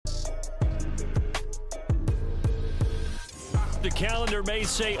The calendar may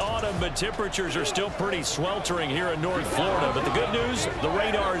say autumn, but temperatures are still pretty sweltering here in North Florida. But the good news, the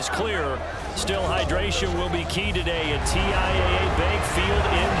radar is clear. Still, hydration will be key today at TIAA Bank Field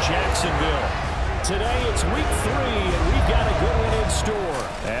in Jacksonville. Today it's week 3, and we've got a good one in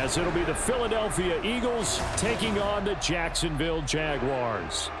store, as it'll be the Philadelphia Eagles taking on the Jacksonville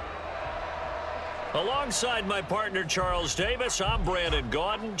Jaguars. Alongside my partner Charles Davis, I'm Brandon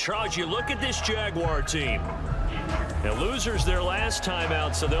Gaudin. Charles, you look at this Jaguar team. Now, losers their last time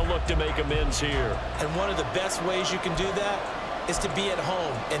out, so they'll look to make amends here. And one of the best ways you can do that is to be at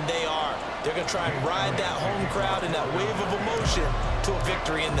home, and they are. They're going to try and ride that home crowd and that wave of emotion to a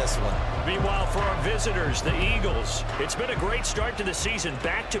victory in this one. Meanwhile, for our visitors, the Eagles, it's been a great start to the season.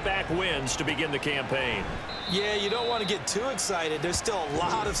 Back-to-back wins to begin the campaign. Yeah, you don't want to get too excited. There's still a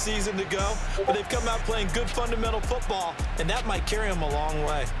lot of season to go, but they've come out playing good fundamental football, and that might carry them a long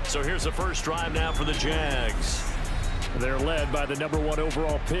way. So here's the first drive now for the Jags. They're led by the #1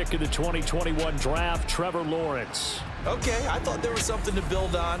 overall pick in the 2021 draft, Trevor Lawrence. Okay, I thought there was something to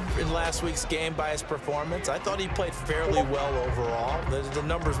build on in last week's game by his performance. I thought he played fairly well overall. The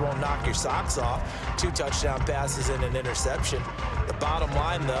numbers won't knock your socks off. 2 touchdown passes and an interception. The bottom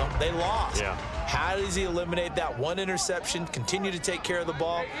line, though, they lost. Yeah. How does he eliminate that 1 interception, continue to take care of the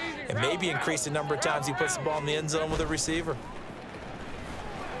ball, and maybe increase the number of times he puts the ball in the end zone with a receiver?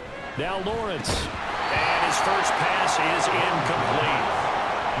 Now Lawrence. And his first pass is incomplete.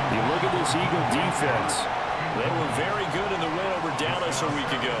 You look at this Eagle defense. They were very good in the win over Dallas a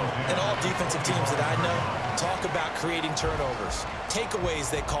week ago. And all defensive teams that I know talk about creating turnovers. Takeaways,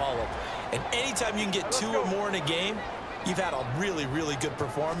 they call them. And anytime you can get 2 or more in a game, you've had a really, really good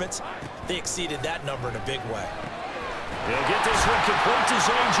performance. They exceeded that number in a big way. He'll get this one complete to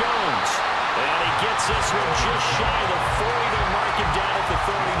Zay Jones. And he gets this one just shy of the 40. They'll mark him down at the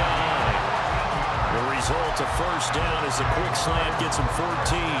 39. The result, a first down as the quick slant gets him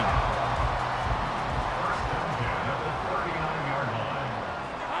 14.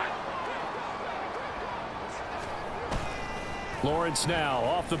 Lawrence now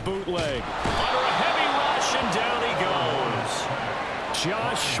off the bootleg. Under a heavy rush, and down he goes.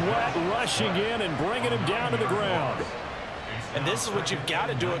 Josh Sweat rushing in and bringing him down to the ground. And this is what you've got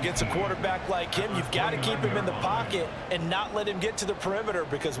to do against a quarterback like him. You've got to keep him in the pocket and not let him get to the perimeter,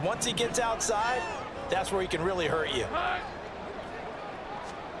 because once he gets outside, that's where he can really hurt you.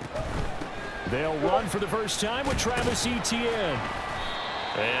 They'll run for the first time with Travis Etienne.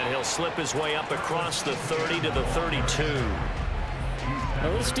 And he'll slip his way up across the 30 to the 32. Now,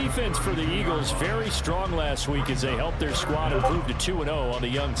 this defense for the Eagles very strong last week as they helped their squad improve to 2-0 on the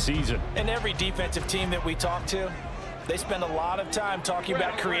young season. And every defensive team that we talk to, they spend a lot of time talking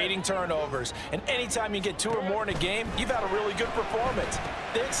about creating turnovers. And anytime you get 2 or more in a game, you've had a really good performance.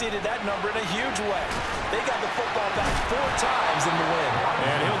 They exceeded that number in a huge way. They got the football back 4 times in the win.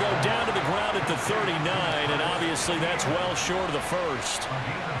 And he'll go down to the ground at the 39, and obviously that's well short of the first.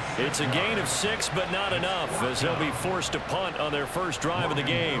 It's a gain of 6, but not enough, as they'll be forced to punt on their first drive of the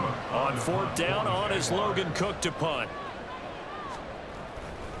game. On 4th down, on is Logan Cook to punt.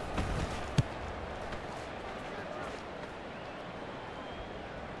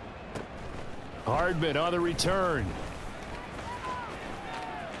 Hardman on the return.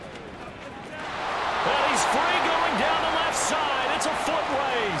 And he's free going down the left side. It's a foot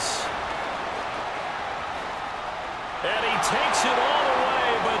race. And he takes it all the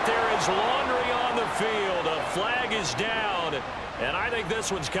way, but there is laundry on the field. A flag is down, and I think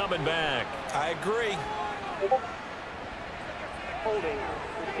this one's coming back. I agree. Holding,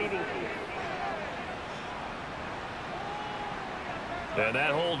 receiving team. And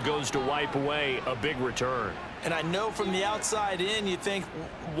that hold goes to wipe away a big return. And I know from the outside in, you think,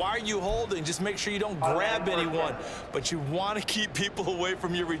 why are you holding? Just make sure you don't grab anyone. But you want to keep people away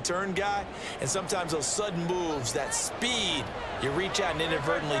from your return guy. And sometimes those sudden moves, that speed, you reach out and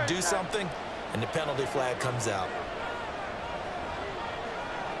inadvertently do something, and the penalty flag comes out.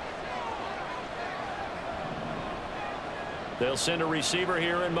 They'll send a receiver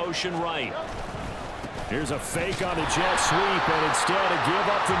here in motion right. Here's a fake on the jet sweep, and instead a give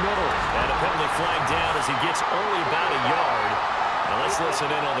up the middle. And a penalty flag down as he gets only about a yard. Now let's listen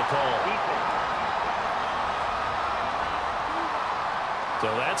in on the call. So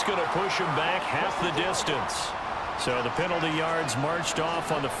that's going to push him back half the distance. So the penalty yards marched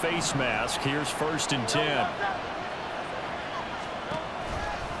off on the face mask. Here's 1st and 10.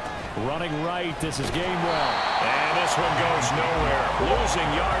 Running right, this is Gainwell. And this one goes nowhere. Losing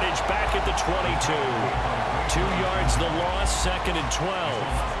yardage back at the 22. 2 yards the loss, 2nd and 12.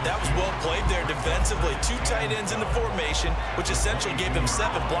 That was well played there defensively. 2 tight ends in the formation, which essentially gave him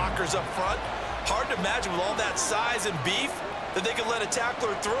 7 blockers up front. Hard to imagine with all that size and beef, that they could let a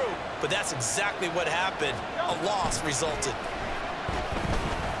tackler through, but that's exactly what happened. A loss resulted.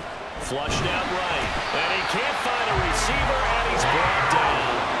 Flushed out right, and he can't find a receiver, and he's brought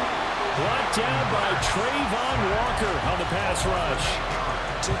down. Brought down by Trayvon Walker on the pass rush.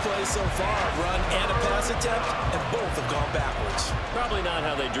 2 plays so far, a run and a pass attempt, and both have gone backwards. Probably not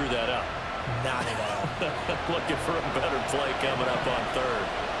how they drew that up. Not at all. Looking for a better play coming up on third.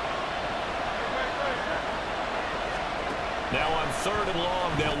 Now on 3rd and long,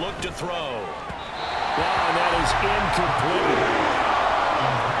 they'll look to throw. Wow, and that is incomplete.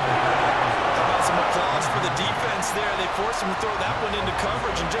 How about some applause for the defense there? They forced him to throw that one into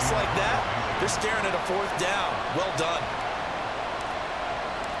coverage, and just like that, they're staring at a 4th down. Well done.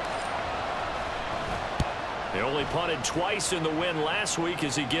 He only punted twice in the win last week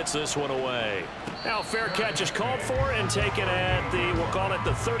as he gets this one away. Now fair catch is called for and taken at the, we'll call it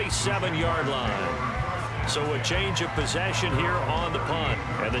the 37-yard line. So a change of possession here on the punt.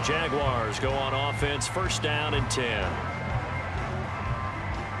 And the Jaguars go on offense, 1st down and 10.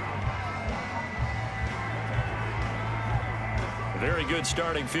 Very good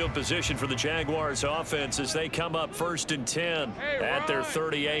starting field position for the Jaguars offense as they come up 1st and 10 at their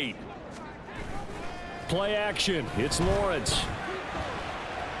 38. Play action. It's Lawrence.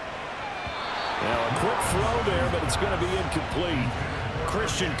 Now a quick throw there, but it's going to be incomplete.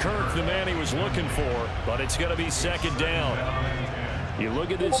 Christian Kirk, the man he was looking for, but it's going to be 2nd down. You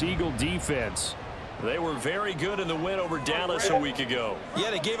look at this Eagle defense. They were very good in the win over Dallas a week ago.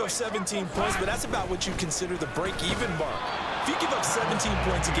 Yeah, they gave up 17 points, but that's about what you consider the break-even mark. If you give up 17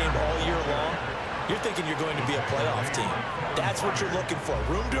 points a game all year long, you're thinking you're going to be a playoff team. That's what you're looking for.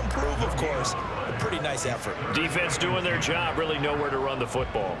 Room to improve, of course. A pretty nice effort. Defense doing their job, really nowhere to run the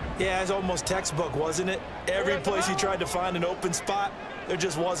football. Yeah, it's almost textbook, wasn't it? Every place he tried to find an open spot, there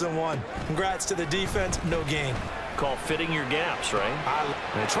just wasn't one. Congrats to the defense, no gain. Call fitting your gaps, right?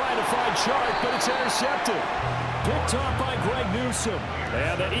 They're trying to find Chark, but it's intercepted. Picked off by Greg Newsome.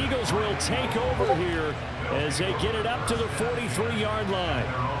 And the Eagles will take over here as they get it up to the 43-yard line.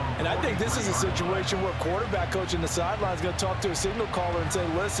 And I think this is a situation where quarterback coach in the sideline is going to talk to a signal caller and say,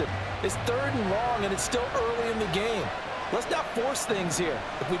 listen, it's 3rd and long and it's still early in the game. Let's not force things here.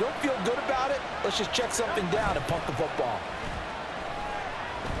 If we don't feel good about it, let's just check something down and punt the football.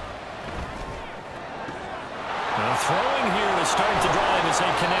 Now throwing here to start the drive as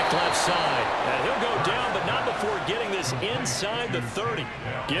they connect left side. And he'll go down, but not before getting this inside the 30.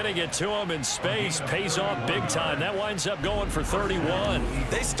 Getting it to him in space pays off big time. That winds up going for 31.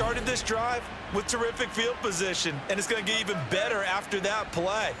 They started this drive with terrific field position, and it's going to get even better after that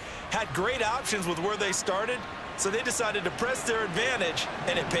play. Had great options with where they started, so they decided to press their advantage,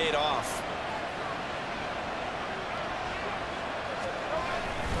 and it paid off.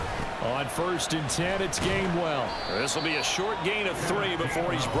 On 1st and 10, it's Gainwell. This will be a short gain of 3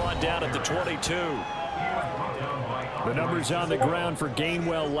 before he's brought down at the 22. The numbers on the ground for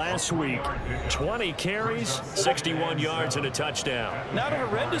Gainwell last week. 20 carries, 61 yards, and a touchdown. Not a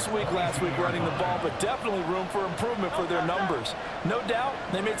horrendous week last week running the ball, but definitely room for improvement for their numbers. No doubt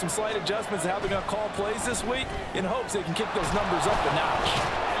they made some slight adjustments to how they're going to call plays this week in hopes they can kick those numbers up a notch.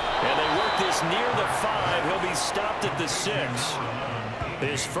 And they work this near the 5. He'll be stopped at the 6.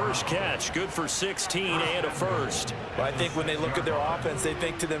 His first catch, good for 16 and a first. Well, I think when they look at their offense, they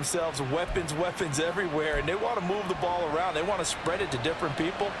think to themselves, weapons, weapons everywhere, and they want to move the ball around. They want to spread it to different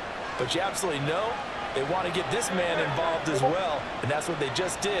people, but you absolutely know they want to get this man involved as well, and that's what they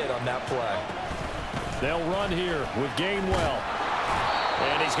just did on that play. They'll run here with Gainwell.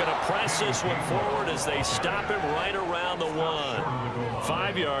 And he's going to press this one forward as they stop him right around the 1.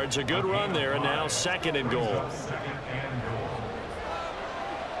 5 yards, a good run there, and now 2nd and goal.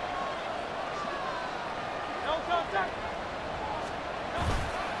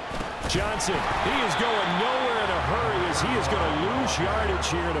 Johnson, he is going nowhere in a hurry as he is going to lose yardage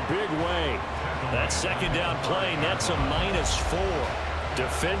here in a big way. That 2nd down play nets a -4.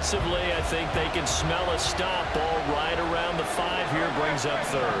 Defensively, I think they can smell a stop. Ball right around the 5 here, brings up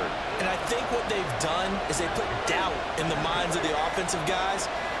 3rd. And I think what they've done is they put doubt in the minds of the offensive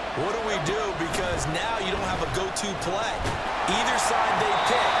guys. What do we do? Because now you don't have a go-to play. Either side they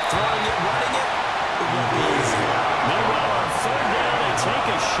pick, throwing it, running it, it won't be easy. Meanwhile, on 3rd down, they take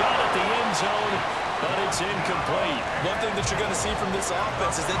a shot at the end zone, but it's incomplete. One thing that you're going to see from this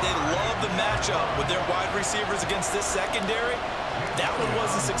offense is that they love the matchup with their wide receivers against this secondary. That one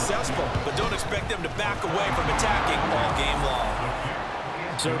wasn't successful, but don't expect them to back away from attacking all game long.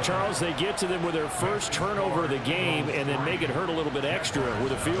 So, Charles, they get to them with their first turnover of the game and then make it hurt a little bit extra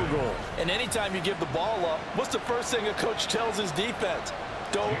with a field goal. And anytime you give the ball up, what's the first thing a coach tells his defense?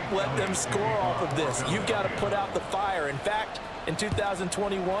 Don't let them score off of this. You've got to put out the fire. In fact, in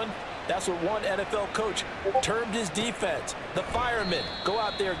 2021, that's what one NFL coach termed his defense, the firemen. Go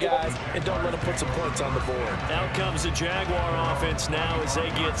out there, guys, and don't let them put some points on the board. Out comes the Jaguar offense now as they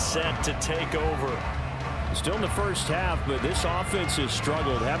get set to take over. Still in the first half, but this offense has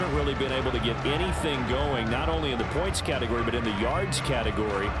struggled. Haven't really been able to get anything going, not only in the points category, but in the yards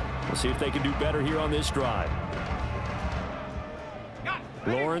category. We'll see if they can do better here on this drive.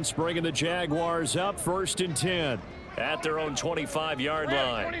 Lawrence bringing the Jaguars up, 1st and 10 at their own 25-yard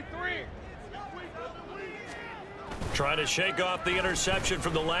line. Trying to shake off the interception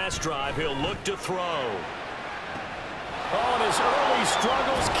from the last drive. He'll look to throw. Oh, and his early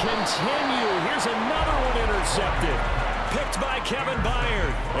struggles continue. Here's another one intercepted. Picked by Kevin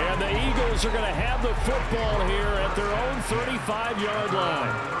Byard. And the Eagles are going to have the football here at their own 35-yard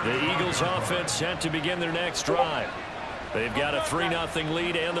line. The Eagles offense set to begin their next drive. They've got a 3-0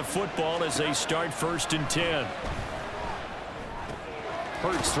 lead and the football as they start 1st and 10.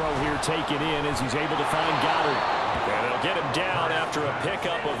 Hurts throw here taken in as he's able to find Goddard. And they'll get him down after a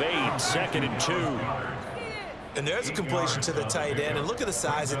pickup of 8, 2nd and 2. And there's a completion to the tight end. And look at the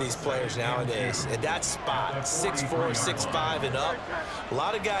size of these players nowadays. At that spot, 6'4", 6'5", and up. A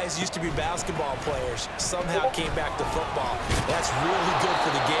lot of guys used to be basketball players. Somehow came back to football. That's really good for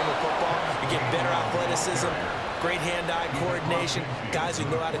the game of football. You get better athleticism, great hand-eye coordination. Guys who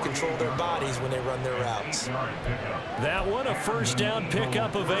know how to control their bodies when they run their routes. That one, a 1st down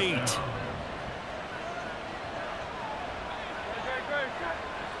pickup of 8.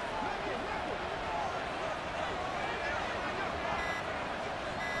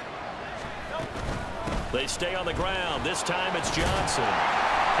 They stay on the ground. This time it's Johnson.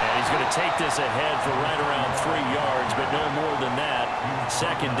 And he's going to take this ahead for right around 3 yards, but no more than that.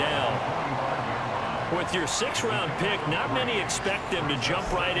 2nd down. With your 6th-round pick, not many expect them to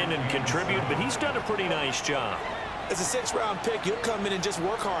jump right in and contribute, but he's done a pretty nice job. As a 6th-round pick, you'll come in and just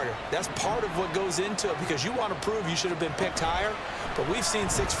work harder. That's part of what goes into it because you want to prove you should have been picked higher. But we've seen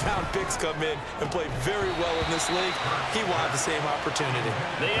 6th-round picks come in and play very well in this league. He will have the same opportunity.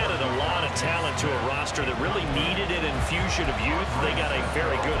 They added a lot of talent to a roster that really needed an infusion of youth. They got a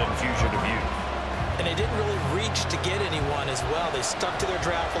very good infusion of youth. And they didn't really reach to get anyone as well. They stuck to their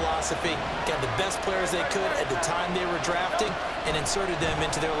draft philosophy, got the best players they could at the time they were drafting, and inserted them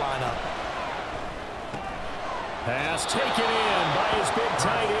into their lineup. Pass taken in by his big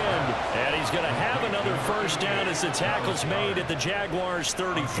tight end. And he's going to have another 1st down as the tackle's made at the Jaguars'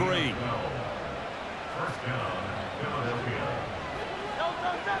 33.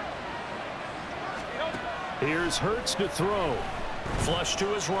 Here's Hurts to throw. Flush to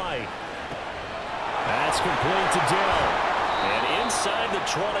his right. That's complete to Dell. And inside the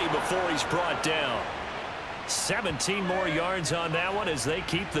 20 before he's brought down. 17 more yards on that one as they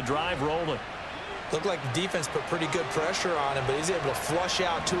keep the drive rolling. Looked like the defense put pretty good pressure on him, but he's able to flush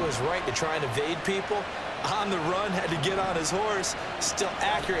out to his right to try and evade people. On the run, had to get on his horse. Still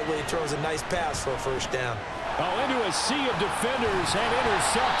accurately throws a nice pass for a 1st down. Oh, into a sea of defenders and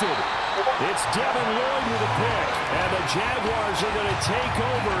intercepted. It's Devin Lloyd with a pick. And the Jaguars are going to take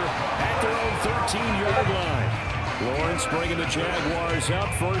over at their own 13-yard line. Lawrence bringing the Jaguars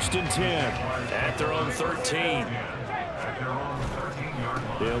up 1st and 10 at their own 13.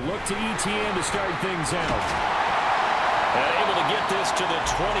 They'll look to ETN to start things out. And able to get this to the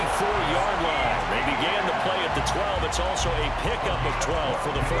 24-yard line. They began the play at the 12. It's also a pickup of 12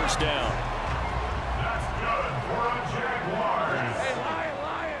 for the 1st down.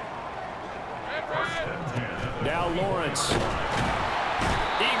 Now Lawrence.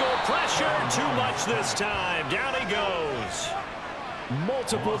 Eagle pressure, too much this time. Down he goes.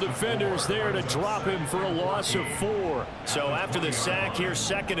 Multiple defenders there to drop him for a loss of 4. So after the sack here,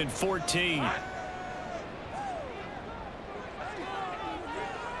 2nd and 14.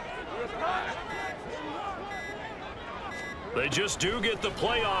 They just do get the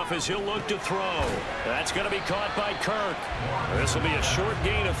playoff as he'll look to throw. That's going to be caught by Kirk. This will be a short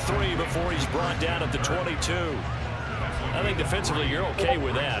gain of 3 before he's brought down at the 22. I think defensively you're okay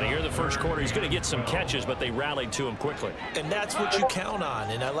with that. Here in the 1st quarter, he's going to get some catches, but they rallied to him quickly. And that's what you count on,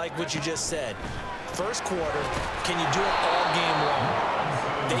 and I like what you just said. 1st quarter, can you do it all game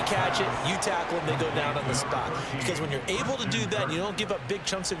long? They catch it, you tackle them, they go down on the spot. Because when you're able to do that, and you don't give up big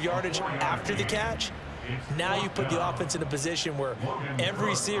chunks of yardage after the catch, now you put the offense in a position where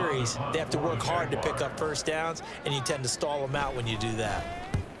every series they have to work hard to pick up 1st downs, and you tend to stall them out when you do that.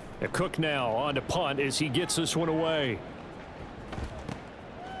 Cook now on to punt as he gets this one away.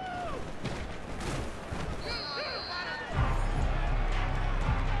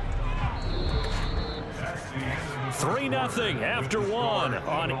 3-0 after one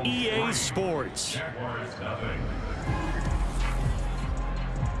on EA Sports.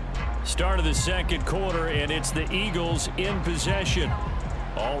 Start of the second quarter, and it's the Eagles in possession.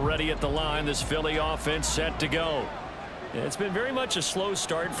 Already at the line, this Philly offense set to go. It's been very much a slow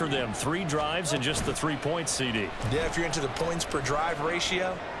start for them. 3 drives and just the 3 points, CD. Yeah, if you're into the points per drive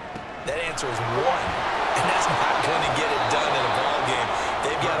ratio, that answer is 1. And that's not going to get it done in a ball game.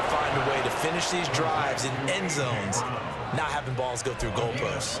 They've got to find a way to finish these drives in end zones, not having balls go through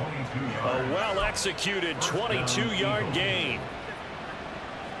goalposts. A well-executed 22-yard gain.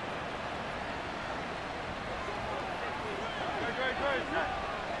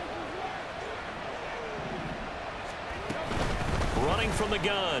 Running from the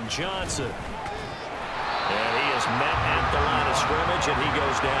gun, Johnson. And he is met at the line of scrimmage, and he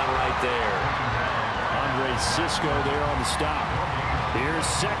goes down right there. Andre Cisco there on the stop. Here's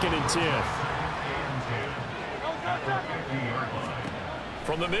 2nd and 10.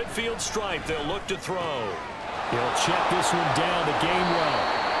 From the midfield stripe, they'll look to throw. He'll check this one down to Gainwell.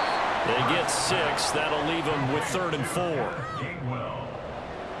 They get 6. That'll leave them with 3rd and 4.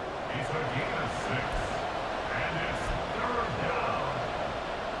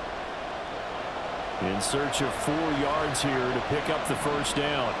 In search of 4 yards here to pick up the first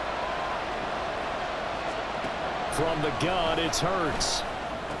down. From the gun, it's Hurts.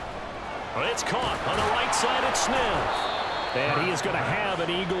 It's caught on the right side. It's Smith. And he is going to have an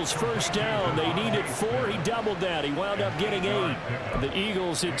Eagles first down. They needed 4. He doubled that. He wound up getting 8. The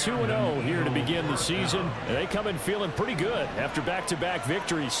Eagles at 2-0 here to begin the season. And they come in feeling pretty good after back-to-back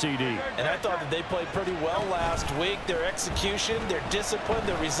victories, CD. And I thought that they played pretty well last week. Their execution, their discipline,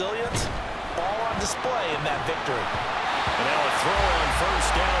 their resilience, all on display in that victory. And now a throw on first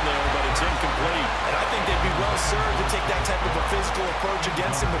down there, but it's incomplete. And I think they'd be well served to take that type of a physical approach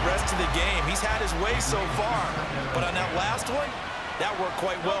against him the rest of the game. He's had his way so far, but on that last one, that worked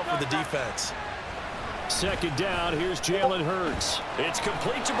quite well for the defense. 2nd down, here's Jalen Hurts. It's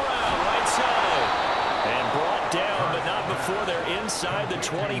complete to Brown, right side. And brought down, but not before they're inside the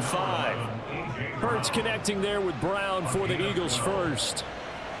 25. Hurts connecting there with Brown for the Eagles first.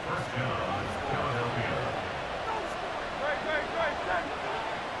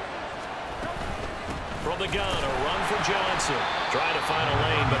 From the gun, a run for Johnson. Trying to find a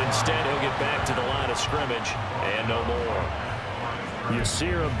lane, but instead he'll get back to the line of scrimmage. And no more.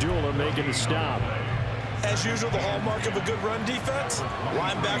 Yasir Abdullah making the stop. As usual, the hallmark of a good run defense,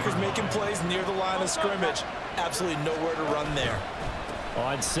 linebackers making plays near the line of scrimmage. Absolutely nowhere to run there.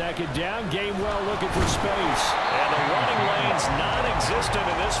 On 2nd down, Gainwell looking for space. And the running lane's non-existent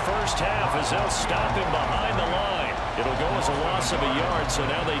in this first half as they'll stop him behind the line. It'll go as a loss of a yard, so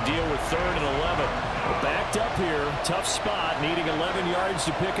now they deal with 3rd and 11. Backed up here, tough spot, needing 11 yards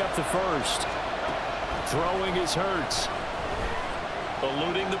to pick up the first. Throwing is Hurts.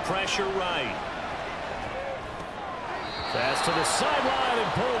 Eluding the pressure right. Pass to the sideline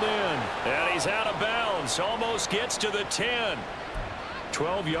and pulled in. And he's out of bounds, almost gets to the 10.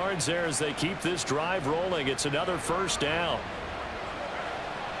 12 yards there as they keep this drive rolling. It's another first down.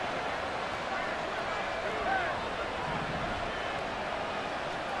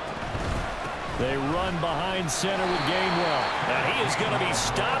 They run behind center with Gainwell. And he is going to be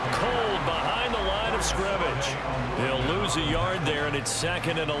stopped cold behind the line of scrimmage. He'll lose a yard there, and it's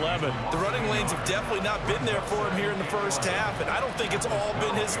 2nd and 11. The running lanes have definitely not been there for him here in the first half, and I don't think it's all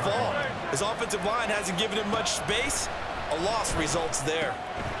been his fault. His offensive line hasn't given him much space. A loss results there.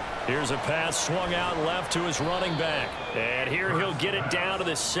 Here's a pass swung out left to his running back. And here he'll get it down to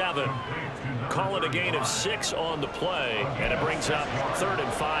the 7. Call it a gain of 6 on the play, and it brings up 3rd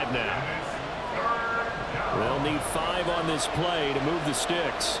and 5 now. They'll need 5 on this play to move the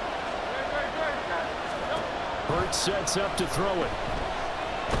sticks. Hurts sets up to throw it.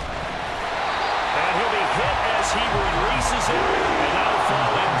 And he'll be hit as he releases it, and that'll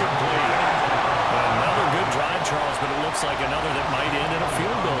fall incomplete. Another good drive, Charles, but it looks like another that might end in a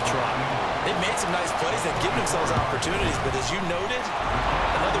field goal try. They've made some nice plays. They've given themselves opportunities, but as you noted,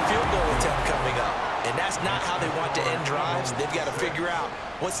 another field goal attempt coming up. And that's not how they want to end drives. They've got to figure out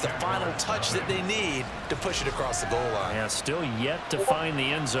what's the final touch that they need to push it across the goal line. Yeah, still yet to find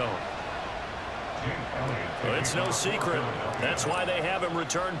the end zone. Well, it's no secret. That's why they have him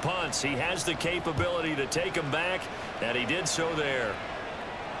return punts. He has the capability to take them back, and he did so there.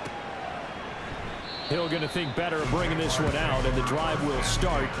 Hill going to think better of bringing this one out, and the drive will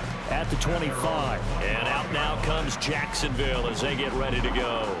start at the 25. And out now comes Jacksonville as they get ready to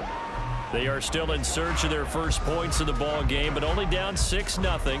go. They are still in search of their first points of the ball game, but only down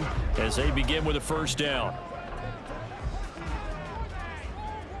 6-0 as they begin with a first down.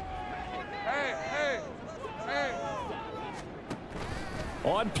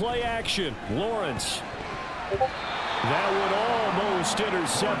 On play action, Lawrence. That one almost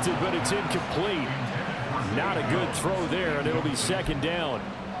intercepted, but it's incomplete. Not a good throw there, and it'll be second down.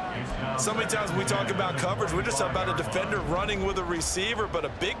 So many times we talk about coverage, we're just talking about a defender running with a receiver, but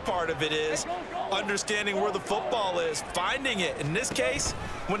a big part of it is understanding where the football is, finding it. In this case,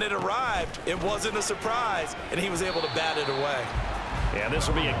 when it arrived, it wasn't a surprise, and he was able to bat it away. And this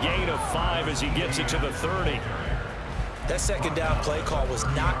will be a gain of 5 as he gets it to the 30. That second down play call was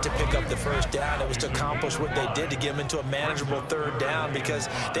not to pick up the first down. It was to accomplish what they did to get them into a manageable third down because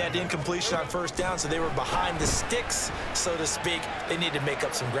they had incompletion on first down, so they were behind the sticks, so to speak. They needed to make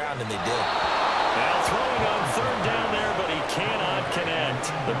up some ground, and they did. Now throwing on third down there, but he cannot connect.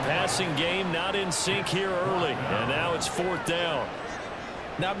 The passing game not in sync here early, and now it's fourth down.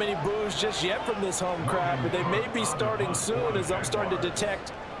 Not many boos just yet from this home crowd, but they may be starting soon as I'm starting to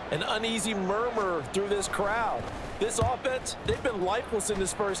detect an uneasy murmur through this crowd. This offense, they've been lifeless in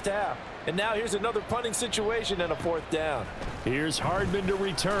this first half. And now here's another punting situation and a fourth down. Here's Hardman to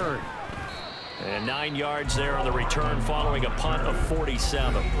return. And 9 yards there on the return following a punt of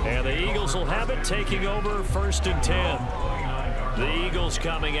 47. And the Eagles will have it, taking over 1st and 10. The Eagles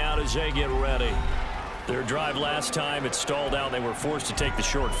coming out as they get ready. Their drive last time, it stalled out. They were forced to take the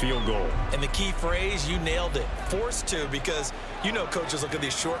short field goal. And the key phrase, you nailed it, forced to, because you know coaches look at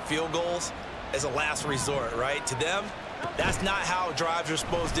these short field goals as a last resort, right? To them, that's not how drives are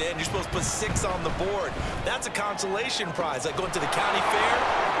supposed to end. You're supposed to put 6 on the board. That's a consolation prize. Like going to the county fair,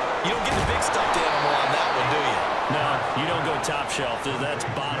 you don't get the big stuffed animal on that one, do you? No, you don't go top shelf. That's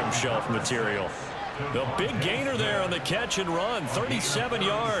bottom shelf material. The big gainer there on the catch and run, 37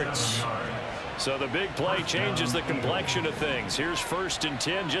 yards. So the big play changes the complexion of things. Here's 1st and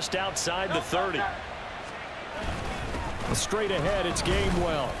 10 just outside the 30. Straight ahead, it's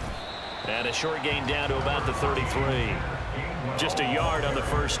Gamewell. And a short gain down to about the 33. Just a yard on the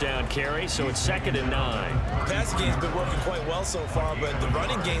first down carry, so it's 2nd and 9. The passing game's been working quite well so far, but the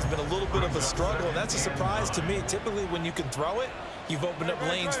running game's been a little bit of a struggle, and that's a surprise to me. Typically, when you can throw it, you've opened up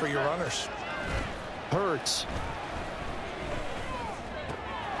lanes for your runners. Hurts.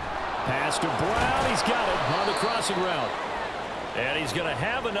 Pass to Brown. He's got it on the crossing route. And he's going to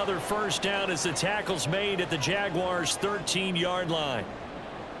have another first down as the tackle's made at the Jaguars' 13-yard line.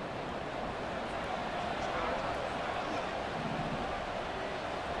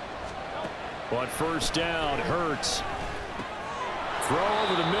 On first down, Hurts. Throw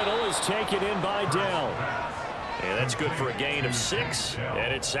over the middle is taken in by Dell. And that's good for a gain of 6,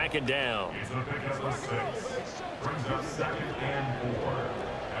 and it's 2nd down. Brings up 2nd and 4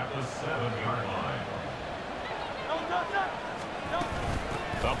 at the 7-yard line.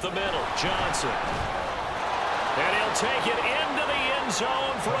 Up the middle, Johnson. And he'll take it into the end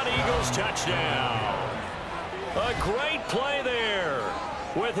zone for an Eagles touchdown. A great play there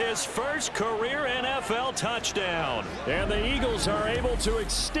with his first career NFL touchdown. And the Eagles are able to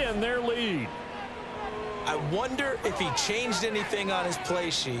extend their lead. I wonder if he changed anything on his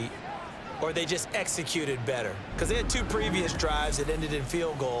play sheet or they just executed better. Because they had 2 previous drives that ended in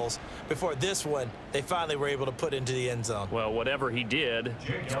field goals. Before this one, they finally were able to put into the end zone. Well, whatever he did,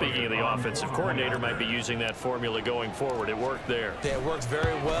 speaking of the offensive coordinator, might be using that formula going forward. It worked there. Yeah, it works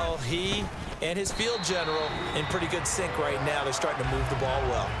very well. He and his field general in pretty good sync right now. They're starting to move the ball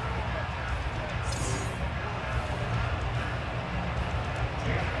well.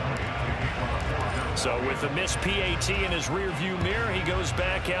 So with the missed PAT in his rearview mirror, he goes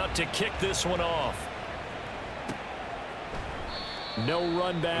back out to kick this one off. No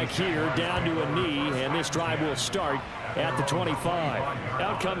run back here, down to a knee, and this drive will start at the 25.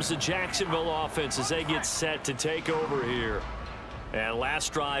 Out comes the Jacksonville offense as they get set to take over here. And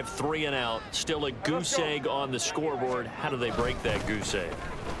last drive, 3 and out. Still a goose egg on the scoreboard. How do they break that goose egg?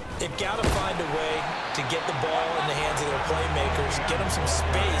 They've got to find a way to get the ball in the hands of their playmakers, get them some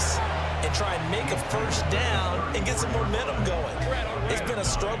space, and try and make a first down and get some momentum going. It's been a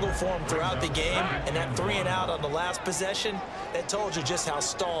struggle for them throughout the game, and that 3 and out on the last possession, that told you just how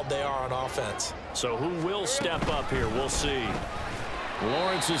stalled they are on offense. So who will step up here? We'll see.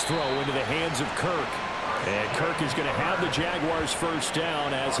 Lawrence's throw into the hands of Kirk. And Kirk is going to have the Jaguars first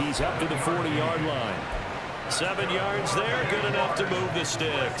down as he's up to the 40-yard line. 7 yards there, good enough to move the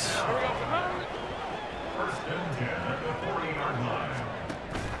sticks. 1st and 10 at the 40-yard line.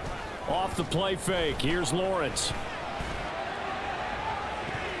 Off the play fake, here's Lawrence.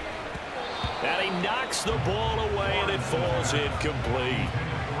 And he knocks the ball away, and it falls incomplete.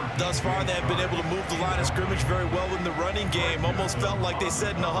 Thus far, they've been able to move the line of scrimmage very well in the running game. Almost felt like they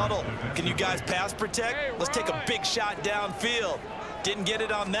said in the huddle, can you guys pass protect? Let's take a big shot downfield. Didn't get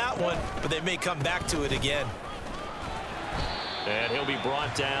it on that one, but they may come back to it again. And he'll be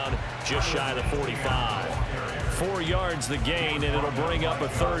brought down just shy of the 45. 4 yards the gain, and it'll bring up a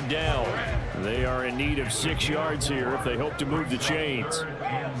 3rd down. They are in need of 6 yards here if they hope to move the chains.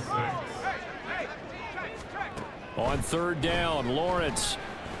 On 3rd down, Lawrence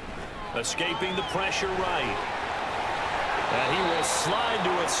escaping the pressure right. And he will slide to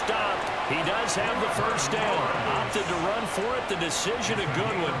a stop. He does have the 1st down. Opted to run for it. The decision a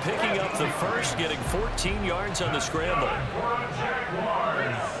good one. Picking up the 1st, getting 14 yards on the scramble.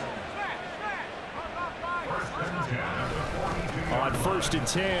 On 1st and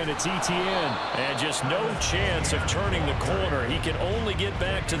 10, it's Etienne. And just no chance of turning the corner. He can only get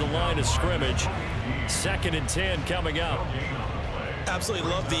back to the line of scrimmage. 2nd and 10 coming up. Absolutely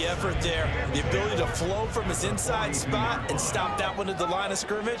love the effort there. The ability to flow from his inside spot and stop that one at the line of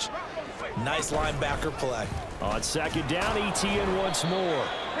scrimmage. Nice linebacker play. On 2nd down, Etienne once more.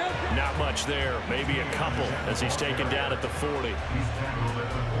 Not much there. Maybe a couple as he's taken down at the 40.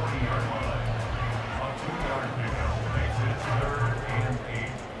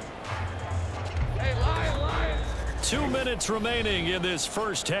 2 minutes remaining in this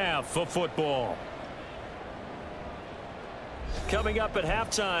first half of football. Coming up at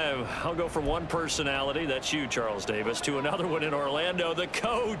halftime, I'll go from one personality, that's you, Charles Davis, to another one in Orlando, the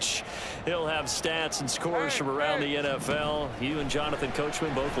coach. He'll have stats and scores from around the NFL. You and Jonathan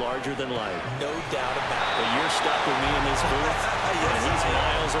Coachman, both larger than life. No doubt about it. But you're stuck with me in this booth, and he's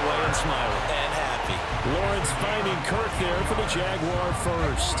miles away and smiling. And happy. Lawrence finding Kirk there for the Jaguar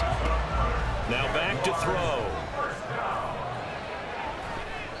first. Now back to throw.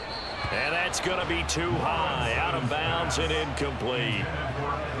 And that's going to be too high, out of bounds and incomplete.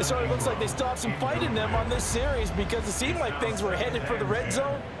 It sort of looks like they still have some fight in them on this series because it seemed like things were headed for the red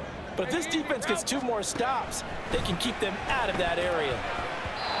zone. But if this defense gets 2 more stops, they can keep them out of that area.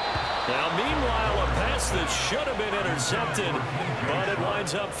 Now, meanwhile, a pass that should have been intercepted, but it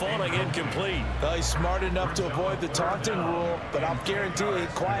winds up falling incomplete. Well, he's smart enough to avoid the taunting rule, but I'll guarantee he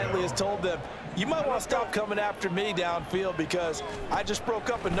quietly has told them, you might want to stop coming after me downfield because I just broke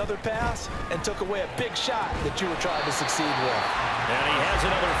up another pass and took away a big shot that you were trying to succeed with. And he has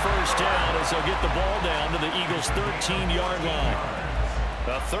another 1st down as he'll get the ball down to the Eagles' 13-yard line.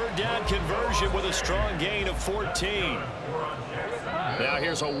 A 3rd down conversion with a strong gain of 14. Now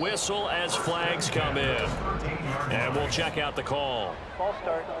here's a whistle as flags come in. And we'll check out the call. Ball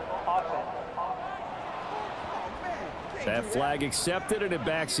start, offense. That flag accepted, and it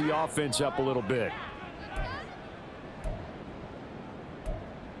backs the offense up a little bit.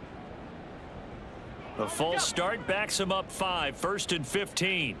 The false start backs him up 5, 1st and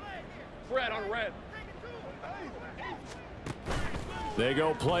 15. Red on red. They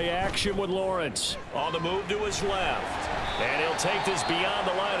go play action with Lawrence. On the move to his left. And he'll take this beyond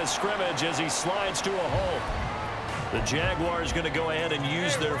the line of scrimmage as he slides to a hole. The Jaguars going to go ahead and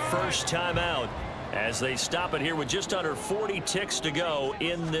use their first timeout as they stop it here with just under 40 ticks to go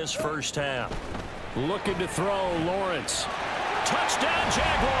in this first half. Looking to throw, Lawrence. Touchdown,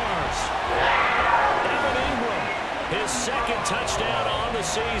 Jaguars! Evan Ingram, his 2nd touchdown on the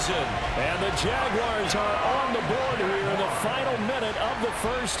season. And the Jaguars are on the board here in the final minute of the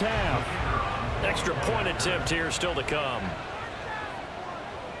first half. Extra point attempt here still to come.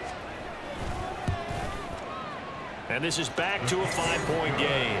 And this is back to a 5-point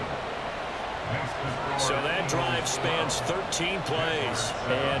game. So that drive spans 13 plays.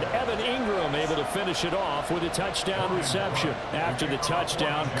 And Evan Ingram able to finish it off with a touchdown reception. After the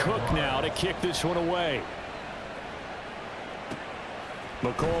touchdown, Cook now to kick this one away.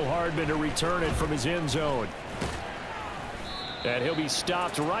 McCole Hardman to return it from his end zone. And he'll be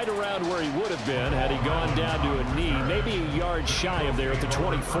stopped right around where he would have been had he gone down to a knee, maybe a yard shy of there at the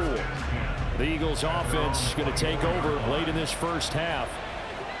 24. The Eagles offense going to take over late in this first half.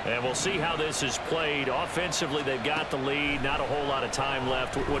 And we'll see how this is played. Offensively, they've got the lead. Not a whole lot of time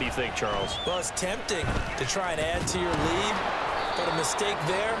left. What do you think, Charles? Well, it's tempting to try and add to your lead, but a mistake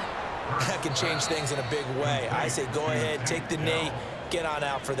there, that can change things in a big way. I say go ahead, take the knee, get on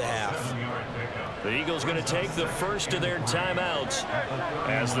out for the half. The Eagles going to take the first of their timeouts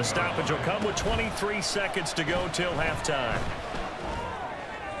as the stoppage will come with 23 seconds to go till halftime.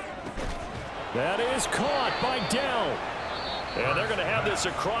 That is caught by Dell. And they're going to have this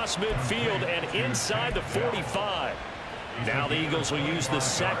across midfield and inside the 45. Now the Eagles will use the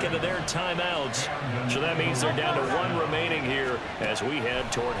 2nd of their timeouts. So that means they're down to 1 remaining here as we head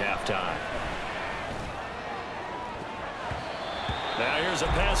toward halftime. Now here's a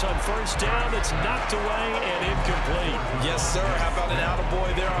pass on 1st down that's knocked away and incomplete. Yes, sir. How about an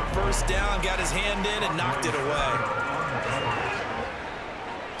attaboy there on 1st down? Got his hand in and knocked it away.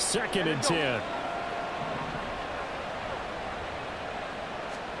 2nd and 10.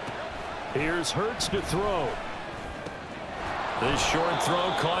 Here's Hurts to throw. This short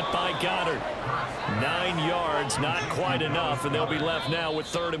throw caught by Goddard. 9 yards, not quite enough, and they'll be left now with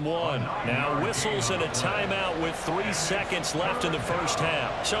 3rd and 1. Now whistles and a timeout with 3 seconds left in the first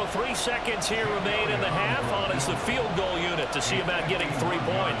half. So 3 seconds here remain in the half on it's the field goal unit to see about getting 3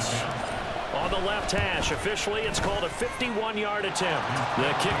 points. On the left hash, officially, it's called a 51-yard attempt.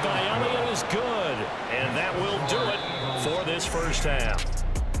 The kick by Elliott is good, and that will do it for this first half.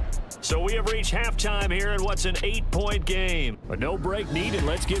 So we have reached halftime here in what's an 8-point game. But no break needed.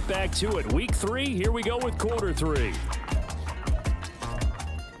 Let's get back to it. Week 3, here we go with quarter 3.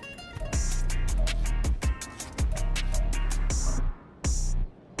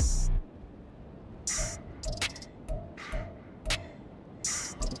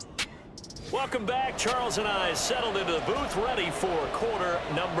 Welcome back. Charles and I settled into the booth ready for quarter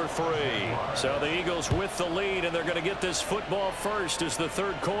number 3. So the Eagles with the lead, and they're going to get this football first as the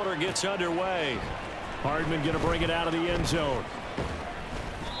 3rd quarter gets underway. Hardman going to bring it out of the end zone.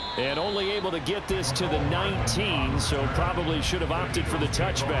 And only able to get this to the 19, so probably should have opted for the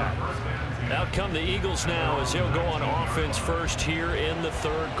touchback. Out come the Eagles now as he'll go on offense first here in the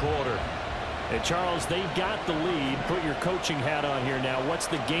 3rd quarter. And Charles, they've got the lead. Put your coaching hat on here now. What's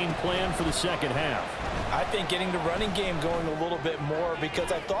the game plan for the second half? I think getting the running game going a little bit more,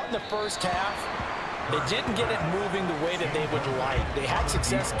 because I thought in the first half they didn't get it moving the way that they would like. They had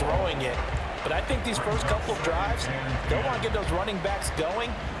success throwing it, but I think these first couple of drives, they'll want to get those running backs going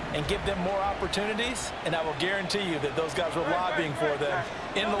and give them more opportunities, and I will guarantee you that those guys were lobbying for them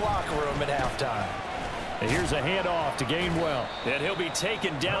in the locker room at halftime. And here's a handoff to Gainwell. And he'll be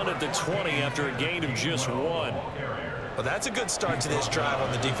taken down at the 20 after a gain of just 1. Well, that's a good start to this drive on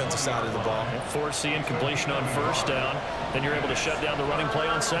the defensive side of the ball. Force the incompletion on 1st down. Then you're able to shut down the running play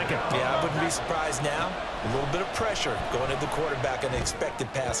on 2nd. Yeah, I wouldn't be surprised now. A little bit of pressure going at the quarterback in an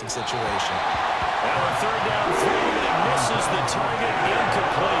expected passing situation. Now a 3rd down throw, but it misses the target,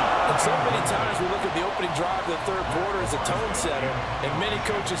 incomplete. And so many times we look at the opening drive of the 3rd quarter as a tone setter, and many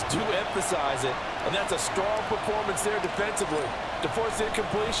coaches do emphasize it. And that's a strong performance there defensively to force the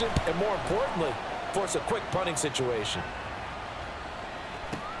incompletion and, more importantly, force a quick punting situation.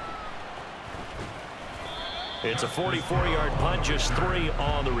 It's a 44-yard punt, just 3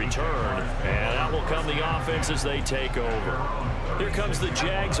 on the return. And out will come the offense as they take over. Here comes the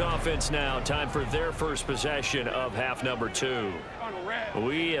Jags offense now. Time for their first possession of half number 2.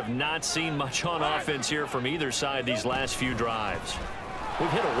 We have not seen much on offense here from either side these last few drives. We've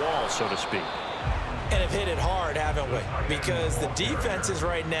hit a wall, so to speak. And have hit it hard, haven't we? Because the defenses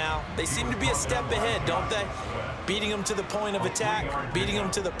right now, they seem to be a step ahead, don't they? Beating them to the point of attack, beating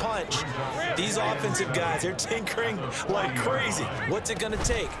them to the punch. These offensive guys, they're tinkering like crazy. What's it going to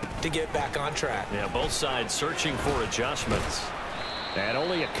take to get back on track? Yeah, both sides searching for adjustments. And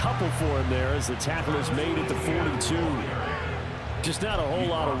only a couple for him there as the tackle is made at the 42. Just not a whole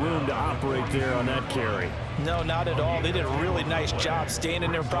lot of room to operate there on that carry. No, not at all. They did a really nice job staying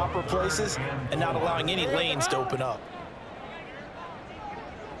in their proper places and not allowing any lanes to open up.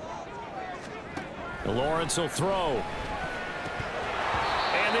 Lawrence will throw.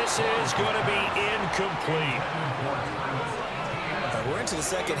 And this is going to be incomplete. We're into the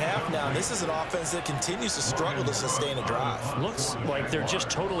second half now, and this is an offense that continues to struggle to sustain a drive. Looks like they're just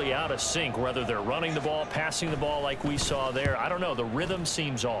totally out of sync, whether they're running the ball, passing the ball like we saw there. I don't know. The rhythm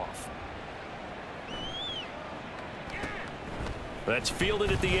seems off. That's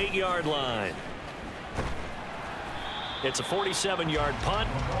fielded at the 8-yard line. It's a 47-yard punt,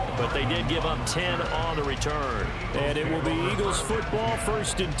 but they did give up 10 on the return. And it will be Eagles football,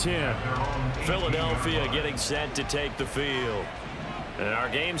 1st and 10. Philadelphia getting set to take the field. And our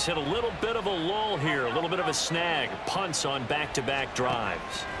game's hit a little bit of a lull here, a little bit of a snag. Punts on back-to-back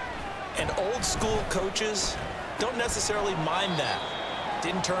drives. And old school coaches don't necessarily mind that.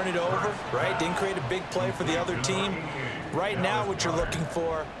 Didn't turn it over, right? Didn't create a big play for the other team. Right now what you're looking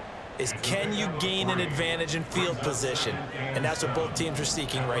for is, can you gain an advantage in field position? And that's what both teams are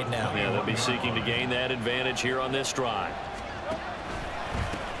seeking right now. Yeah, they'll be seeking to gain that advantage here on this drive.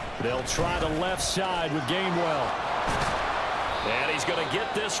 They'll try the left side with Gainwell. And he's going to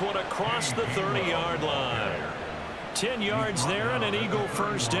get this one across the 30-yard line. 10 yards there and an Eagle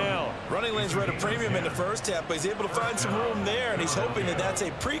 1st down. Running lanes were at a premium in the first half, but he's able to find some room there, and he's hoping that that's a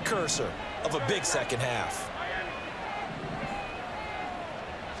precursor of a big second half.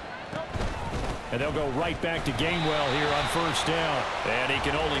 And they'll go right back to Gainwell here on 1st down. And he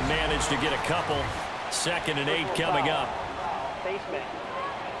can only manage to get a couple. 2nd and 8 coming up. Basement.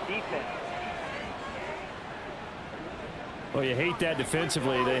 Defense. Well, you hate that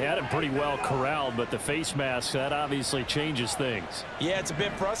defensively. They had him pretty well corralled, but the face mask, that obviously changes things. Yeah, it's a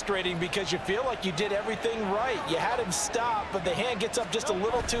bit frustrating because you feel like you did everything right. You had him stop, but the hand gets up just a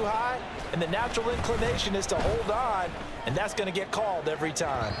little too high, and the natural inclination is to hold on, and that's going to get called every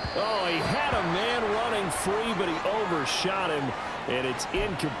time. Oh, he had a man running free, but he overshot him, and it's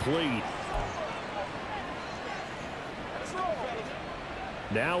incomplete.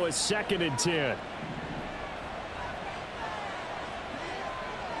 Now it's 2nd and 10.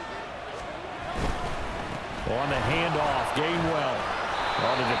 On the handoff, Gainwell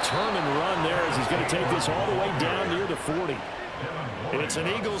on a determined run there as he's going to take this all the way down near the 40. It's an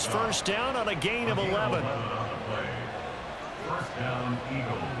Eagles first down on a gain of 11. First down,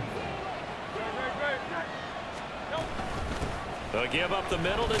 Eagles. They'll give up the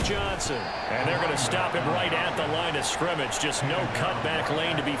middle to Johnson. And they're going to stop him right at the line of scrimmage. Just no cutback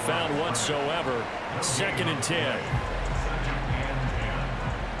lane to be found whatsoever. 2nd and 10. At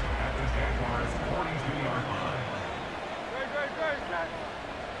the Jaguars' 42-yard line.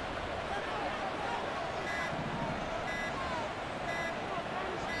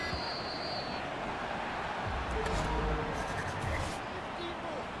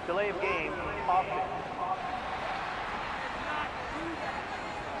 Delay of game. Offense.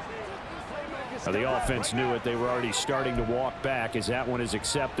 Now, the offense knew it. They were already starting to walk back as that one is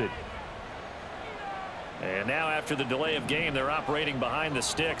accepted. And now after the delay of game, they're operating behind the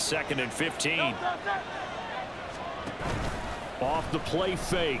sticks. 2nd and 15. Off the play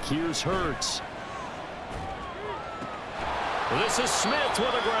fake. Here's Hurts. This is Smith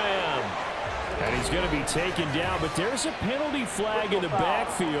with a grab. And he's going to be taken down, but there's a penalty flag in the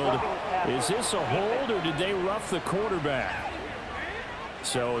backfield. Is this a hold, or did they rough the quarterback?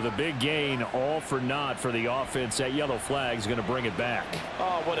 So the big gain, all for naught for the offense. That yellow flag is going to bring it back.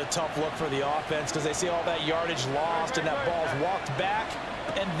 Oh, what a tough look for the offense because they see all that yardage lost and that ball's walked back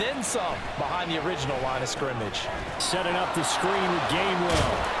and then some behind the original line of scrimmage. Setting up the screen with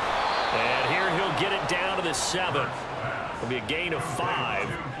Gainwell. And here he'll get it down to the 7. It'll be a gain of 5,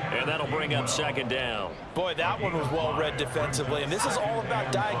 and that'll bring up 2nd down. Boy, that one was well read defensively, and this is all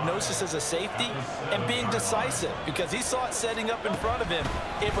about diagnosis as a safety and being decisive because he saw it setting up in front of him,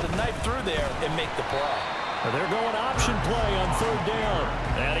 able to knife through there and make the play. They're going option play on 3rd down.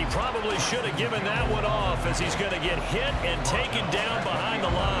 And he probably should have given that one off as he's going to get hit and taken down behind the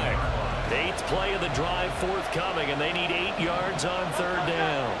line. 8th play of the drive forthcoming, and they need 8 yards on 3rd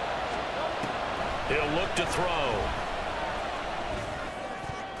down. He'll look to throw.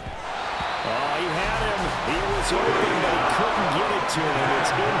 Oh, he had him. He was open, but he couldn't get it to him.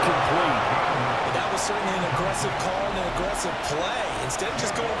 It's incomplete. That was certainly an aggressive call and an aggressive play. Instead of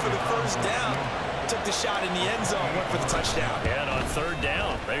just going for the first down, took the shot in the end zone, went for the touchdown. And on 3rd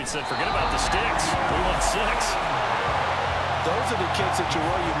down, they said, forget about the sticks. We want 6. Those are the kids that you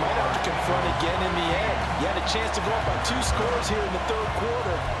worry you might have to confront again in the end. You had a chance to go up by 2 scores here in the 3rd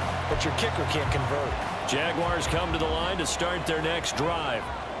quarter, but your kicker can't convert. Jaguars come to the line to start their next drive.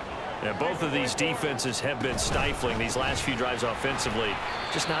 And both of these defenses have been stifling these last few drives offensively.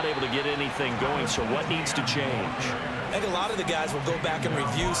 Just not able to get anything going, so what needs to change? I think a lot of the guys will go back and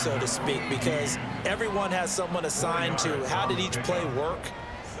review, so to speak, because everyone has someone assigned to how did each play work.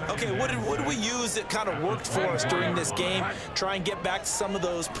 Okay, what did we use that kind of worked for us during this game? Try and get back to some of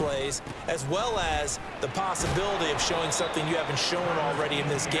those plays, as well as the possibility of showing something you haven't shown already in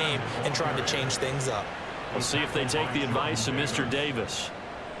this game and trying to change things up. We'll see if they take the advice of Mr. Davis.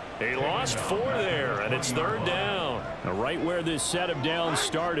 He lost 4 there, and it's 3rd down. Now, right where this set of downs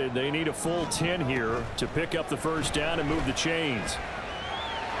started, they need a full 10 here to pick up the first down and move the chains.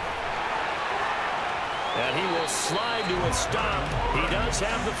 And he will slide to a stop. He does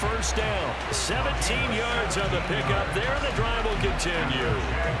have the first down. 17 yards on the pickup there, and the drive will continue.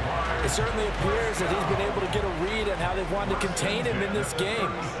 It certainly appears that he's been able to get a read on how they've wanted to contain him in this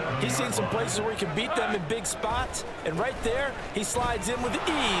game. He's seen some places where he can beat them in big spots, and right there, he slides in with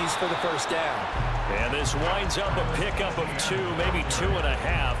ease for the first down. And this winds up a pickup of 2, maybe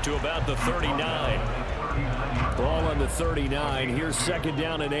 2.5 to about the 39. Ball on the 39. Here's 2nd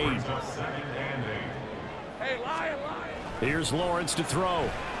down and 8. Hey, lion. Here's Lawrence to throw.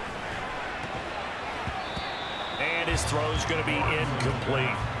 And his throw's going to be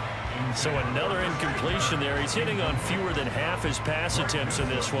incomplete. So another incompletion there. He's hitting on fewer than half his pass attempts in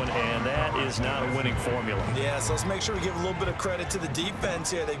this one, and that is not a winning formula. Yeah, so let's make sure we give a little bit of credit to the defense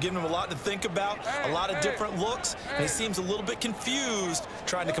here. They've given him a lot to think about, a lot of different looks, and he seems a little bit confused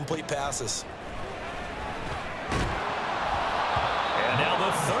trying to complete passes. And now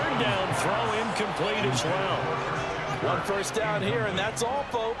the 3rd down throw incomplete as well. 1 first down here, and that's all,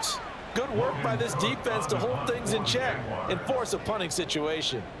 folks. Good work by this defense to hold things in check and force a punting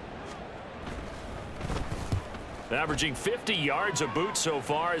situation. Averaging 50 yards a boot so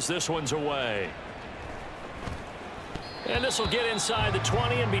far as this one's away. And this will get inside the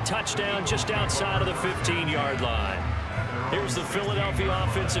 20 and be touchdown just outside of the 15-yard line. Here's the Philadelphia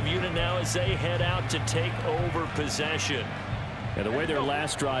offensive unit now as they head out to take over possession. And the way their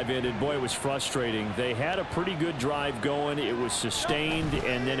last drive ended, boy, it was frustrating. They had a pretty good drive going. It was sustained,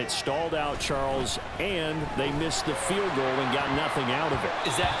 and then it stalled out, Charles, and they missed the field goal and got nothing out of it.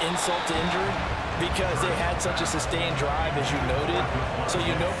 Is that insult to injury? Because they had such a sustained drive, as you noted. So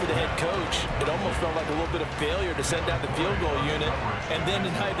you know for the head coach, it almost felt like a little bit of failure to send out the field goal unit and then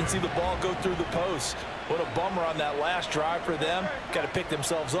to not even see the ball go through the post. What a bummer on that last drive for them. Got to pick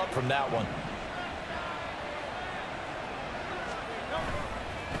themselves up from that one.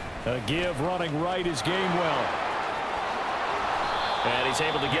 A give running right is Gainwell. And he's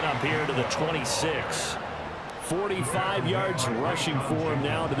able to get up here to the 26. 45 yards rushing for him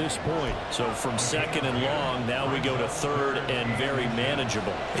now to this point. So from second and long, now we go to third and very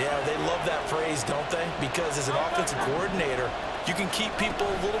manageable. Yeah, they love that phrase, don't they? Because as an offensive coordinator, you can keep people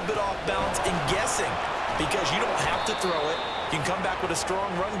a little bit off balance and guessing because you don't have to throw it. You can come back with a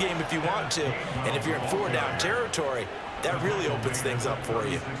strong run game if you want to. And if you're in 4-down territory, that really opens things up for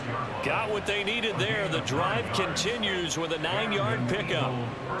you. Got what they needed there. The drive continues with a 9-yard pickup.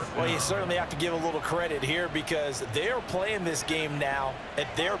 Well, you certainly have to give a little credit here because they're playing this game now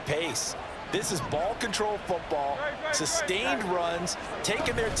at their pace. This is ball control football, sustained runs,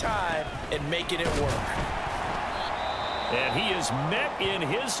 taking their time and making it work. And he is met in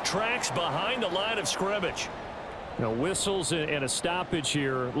his tracks behind the line of scrimmage. Now, whistles and a stoppage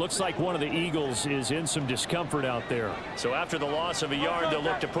here. Looks like one of the Eagles is in some discomfort out there. So after the loss of a yard, they'll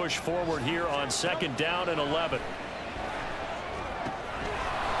look to push forward here on 2nd down and 11.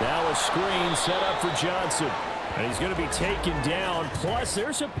 Now a screen set up for Johnson. And he's going to be taken down. Plus,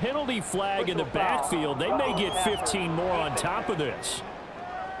 there's a penalty flag in the backfield. They may get 15 more on top of this.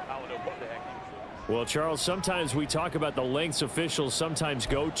 Well, Charles, sometimes we talk about the lengths officials sometimes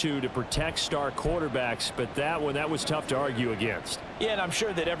go to protect star quarterbacks, but that was tough to argue against. Yeah, and I'm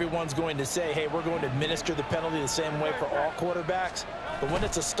sure that everyone's going to say, hey, we're going to administer the penalty the same way for all quarterbacks. But when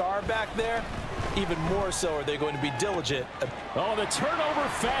it's a star back there, even more so are they going to be diligent. Oh, the turnover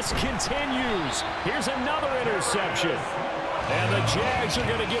fest continues. Here's another interception. And the Jags are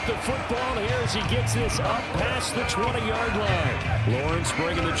going to get the football here as he gets this up past the 20-yard line. Lawrence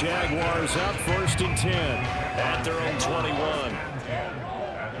bringing the Jaguars up 1st and 10. At their own 21.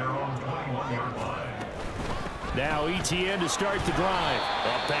 Now Etienne to start the drive.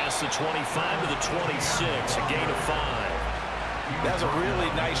 Up past the 25 to the 26, a gain of 5. That was a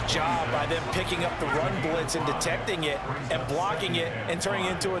really nice job by them picking up the run blitz and detecting it and blocking it and turning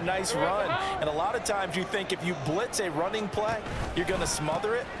it into a nice run. And a lot of times you think if you blitz a running play, you're going to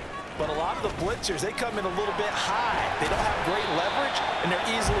smother it. But a lot of the blitzers, they come in a little bit high. They don't have great leverage, and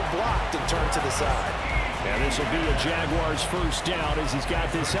they're easily blocked and turned to the side. And this will be a Jaguars 1st down as he's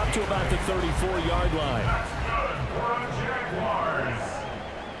got this up to about the 34-yard line. Jaguars.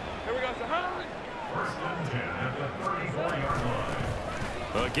 Here we go, Sahara. 1st and 10 at the 34-yard line.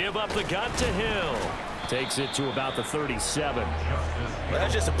 A give up the gut to Hill. Takes it to about the 37. Well,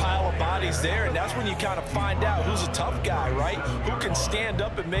 that's just a pile of bodies there, and that's when you kind of find out who's a tough guy, right? Who can stand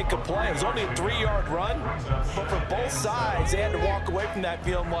up and make a play. It was only a 3-yard run, but for both sides, they had to walk away from that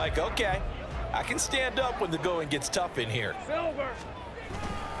feeling like, okay, I can stand up when the going gets tough in here.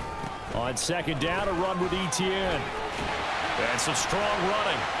 On 2nd down, a run with Etienne. And some strong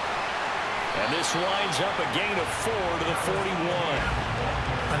running. And this winds up a gain of 4 to the 41.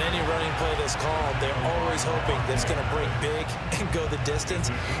 On any running play that's called, they're always hoping that it's going to break big and go the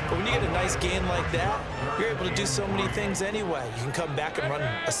distance. But when you get a nice gain like that, you're able to do so many things anyway. You can come back and run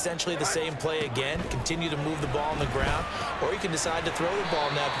essentially the same play again, continue to move the ball on the ground, or you can decide to throw the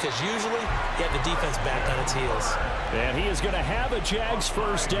ball now because usually you have the defense back on its heels. And he is going to have a Jags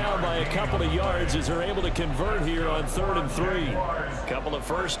 1st down by a couple of yards as they're able to convert here on 3rd and 3. Couple of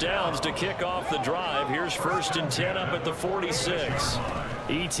 1st downs to kick off the drive. Here's 1st and 10 up at the 46.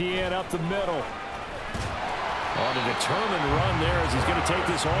 Etienne up the middle. On a determined run there as he's going to take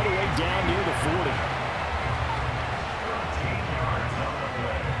this all the way down near the 40.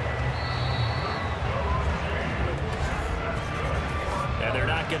 And they're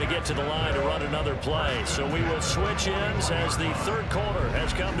not going to get to the line to run another play. So we will switch ends as the 3rd quarter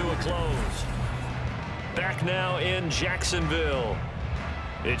has come to a close. Back now in Jacksonville.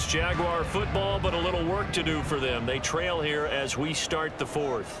 It's Jaguar football, but a little work to do for them. They trail here as we start the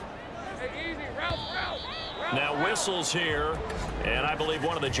 4th. Hey, easy. Route. Now whistles here, and I believe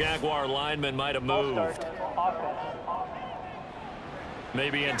one of the Jaguar linemen might have moved.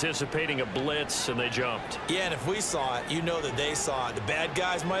 Maybe anticipating a blitz, and they jumped. Yeah, and if we saw it, you know that they saw it. The bad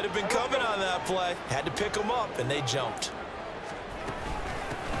guys might have been coming on that play. Had to pick them up, and they jumped.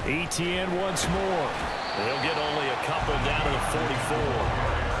 ETN once more. They'll get only a couple down to the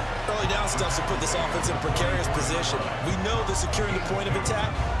 44. Early down stuff to put this offense in precarious position. We know that securing the point of attack,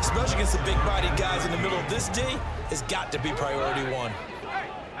 especially against the big-bodied guys in the middle of this D, has got to be priority one.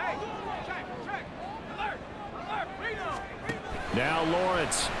 Now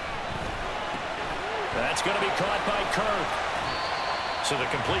Lawrence. That's going to be caught by Kirk. So the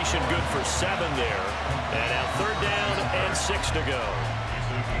completion good for 7 there. And now 3rd down and 6 to go.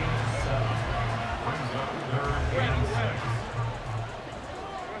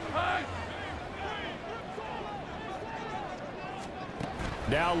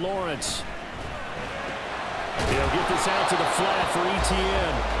 Now Lawrence. He'll get this out to the flat for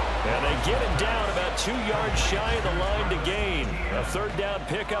ETN. And they get him down about 2 yards shy of the line to gain. A 3rd down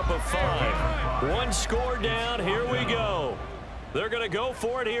pickup of 5. 1 score down. Here we go. They're going to go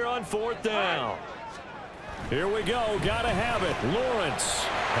for it here on 4th down. Here we go. Got to have it. Lawrence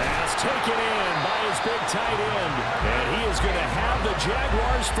has taken in by his big tight end. And he is going to have the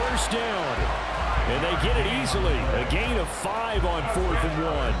Jaguars 1st down. And they get it easily. A gain of 5 on 4th and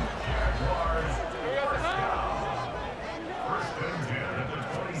 1.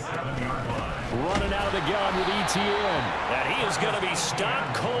 Running out of the gun with ETN. And he is going to be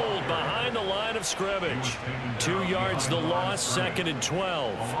stopped cold behind the line of scrimmage. 2 yards the loss, 2nd and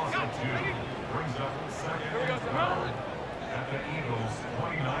 12.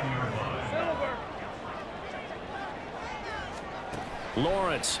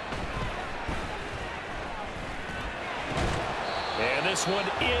 Lawrence. And this one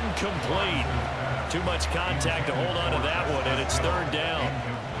incomplete. Too much contact to hold on to that one, and it's 3rd down.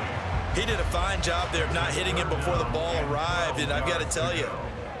 He did a fine job there of not hitting him before the ball arrived, and I've got to tell you,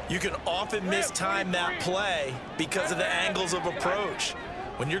 you can often mistime that play because of the angles of approach.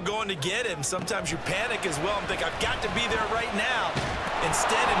 When you're going to get him, sometimes you panic as well and think, I've got to be there right now.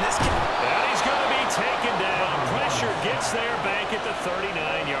 Instead, in this case... And he's going to be taken down. Pressure gets there back at the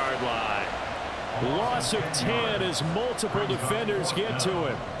 39-yard line. Loss of 10 as multiple defenders get to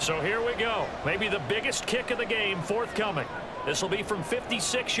him. So here we go. Maybe the biggest kick of the game forthcoming. This will be from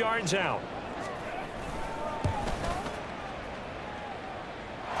 56 yards out.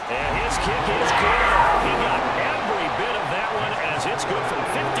 And his kick is good. He got every bit of that one as it's good from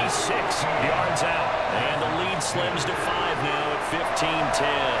 56 yards out. And the lead slims to 5 now at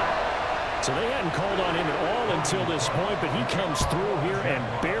 15-10. So they hadn't called on him at all until this point, but he comes through here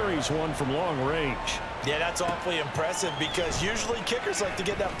and buries one from long range. Yeah, that's awfully impressive because usually kickers like to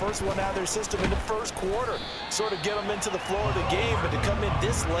get that first one out of their system in the first quarter, sort of get them into the flow of the game, but to come in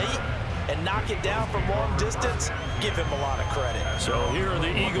this late and knock it down from long distance, give him a lot of credit. So here are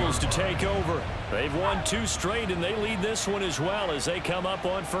the Eagles to take over. They've won 2 straight, and they lead this one as well as they come up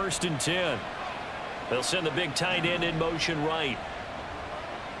on 1st and 10. They'll send the big tight end in motion right.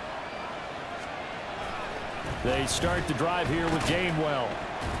 They start the drive here with Gainwell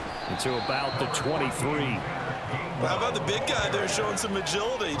into about the 23. How about the big guy there showing some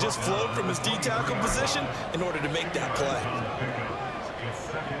agility? He just flowed from his D-tackle position in order to make that play.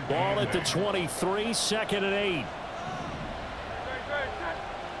 Ball at the 23, 2nd and 8.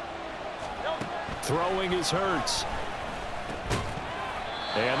 Throwing is Hurts.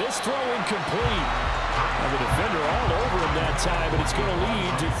 And this throw incomplete. And the defender all over him that time, and it's going to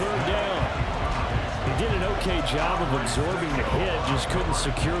lead to 3rd down. He did an okay job of absorbing the hit, just couldn't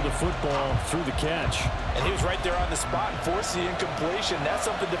secure the football through the catch. And he was right there on the spot and forced the incompletion. That's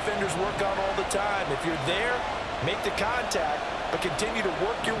something defenders work on all the time. If you're there, make the contact, but continue to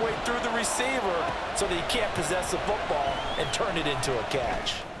work your way through the receiver so that he can't possess the football and turn it into a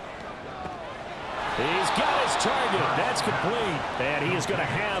catch. He's got his target. That's complete. And he is going to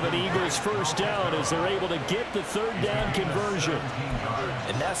have an Eagles 1st down as they're able to get the 3rd down conversion.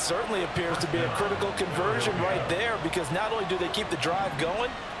 And that certainly appears to be a critical conversion right there because not only do they keep the drive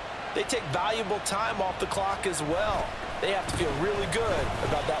going, they take valuable time off the clock as well. They have to feel really good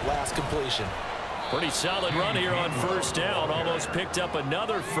about that last completion. Pretty solid run here on 1st down. Almost picked up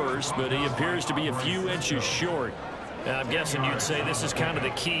another first, but he appears to be a few inches short. I'm guessing you'd say this is kind of the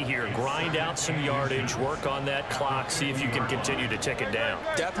key here. Grind out some yardage, work on that clock, see if you can continue to tick it down.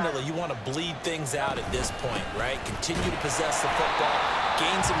 Definitely, you want to bleed things out at this point, right? Continue to possess the football,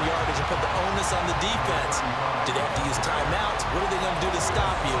 gain some yardage, and put the onus on the defense. Do they have to use timeouts? What are they going to do to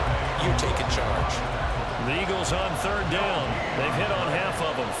stop you? You're taking charge. The Eagles on third down. They've hit on half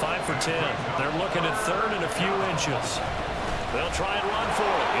of them, 5 for 10. They're looking at third and a few inches. They'll try and run for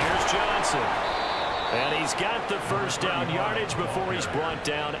it. Here's Johnson. And he's got the first down yardage before he's brought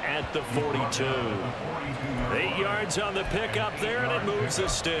down at the 42. 8 yards on the pickup there, and it moves the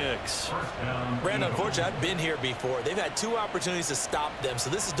sticks. Brandon, unfortunately, I've been here before. They've had 2 opportunities to stop them, so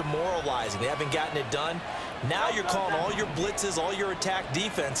this is demoralizing. They haven't gotten it done. Now you're calling all your blitzes, all your attack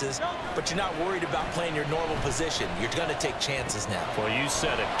defenses, but you're not worried about playing your normal position. You're going to take chances now. Well, you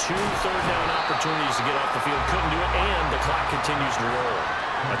said it. 2 third-down opportunities to get off the field. Couldn't do it, and the clock continues to roll.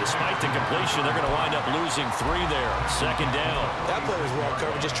 But despite the completion, they're going to wind up losing 3 there. Second down. That play was well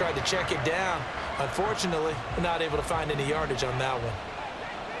covered. Just tried to check it down. Unfortunately, not able to find any yardage on that one.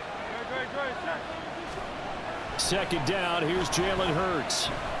 Second down. Here's Jalen Hurts.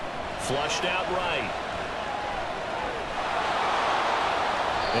 Flushed out right.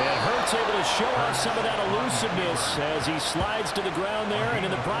 And Hurts able to show off some of that elusiveness as he slides to the ground there, and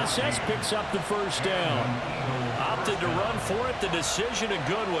in the process picks up the first down. Opted to run for it. The decision a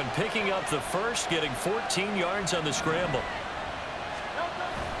good one. Picking up the first, getting 14 yards on the scramble.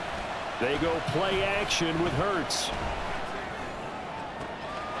 They go play action with Hurts.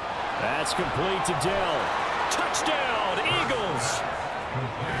 That's complete to Dell. Touchdown, Eagles.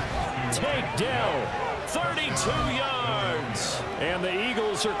 Take Dell. 32 yards. And the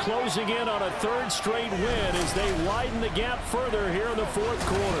Eagles are closing in on a 3rd straight win as they widen the gap further here in the 4th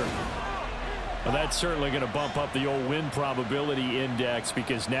quarter. Well, that's certainly going to bump up the old win probability index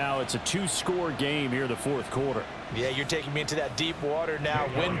because now it's a 2-score game here in the 4th quarter. Yeah, you're taking me into that deep water now.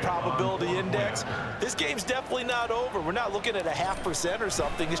 Win probability index. This game's definitely not over. We're not looking at a 0.5% or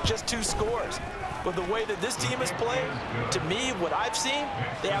something. It's just 2 scores. But the way that this team has played, to me, what I've seen,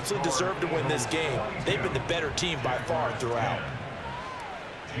 they absolutely deserve to win this game. They've been the better team by far throughout.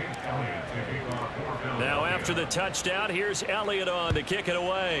 Now after the touchdown, here's Elliott on to kick it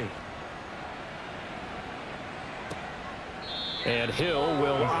away. And Hill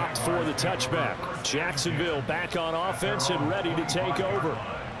will opt for the touchback. Jacksonville back on offense and ready to take over.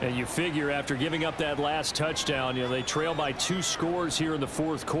 And you figure after giving up that last touchdown, they trail by 2 scores here in the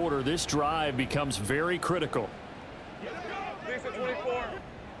 4th quarter. This drive becomes very critical.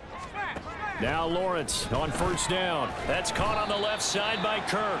 Now Lawrence on first down. That's caught on the left side by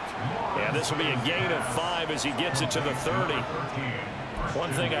Kirk. And this will be a gain of 5 as he gets it to the 30.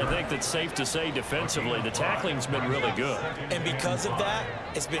 One thing I think that's safe to say defensively, the tackling's been really good. And because of that,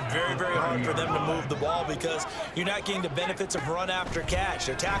 it's been very, very hard for them to move the ball because you're not getting the benefits of run after catch.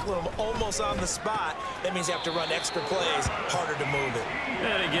 They're tackling them almost on the spot. That means you have to run extra plays, harder to move it.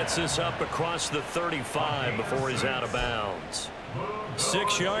 And he gets this up across the 35 before he's out of bounds.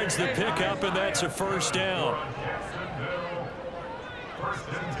 6 yards the pickup, and that's a first down.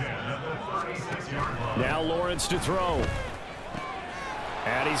 Now Lawrence to throw.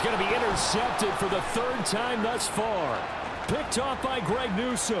 And he's going to be intercepted for the 3rd time thus far. Picked off by Greg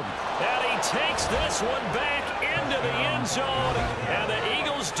Newsome. And he takes this one back into the end zone. And the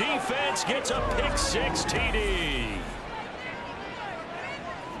Eagles defense gets a pick-6 TD.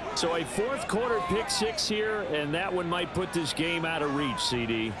 So a 4th quarter pick-6 here, and that one might put this game out of reach,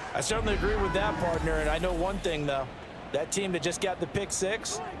 CD. I certainly agree with that, partner. And I know one thing, though. That team that just got the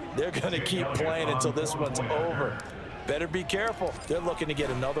pick-6, they're going to keep playing until this one's over. Better be careful. They're looking to get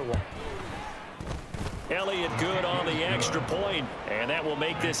another one. Elliott good on the extra point, and that will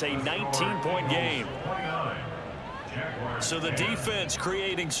make this a 19-point game. So the defense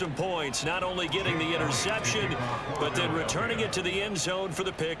creating some points, not only getting the interception, but then returning it to the end zone for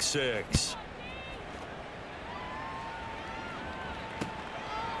the pick-6.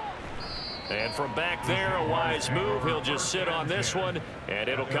 And from back there, a wise move. He'll just sit on this one, and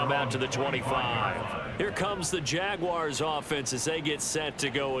it'll come out to the 25. Here comes the Jaguars offense as they get set to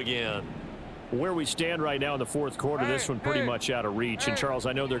go again. Where we stand right now in the 4th quarter, this one pretty much out of reach. And, Charles,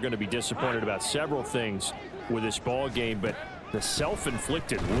 I know they're going to be disappointed about several things with this ball game, but the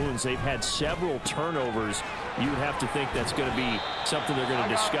self-inflicted wounds, they've had several turnovers. You would have to think that's going to be something they're going to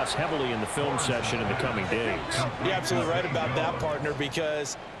discuss heavily in the film session in the coming days. You're absolutely right about that, partner,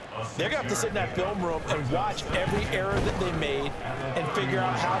 because they're going to have to sit in that film room and watch every error that they made and figure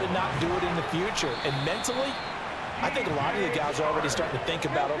out how to not do it in the future. And mentally, I think a lot of the guys are already starting to think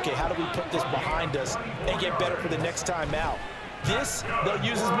about, okay, how do we put this behind us and get better for the next time out? This, they'll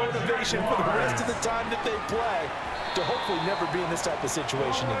use as motivation for the rest of the time that they play to hopefully never be in this type of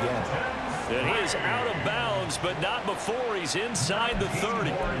situation again. And he is out of bounds, but not before he's inside the 30.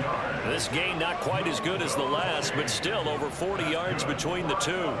 This game not quite as good as the last, but still over 40 yards between the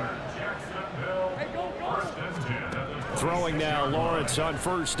two. Throwing now, Lawrence on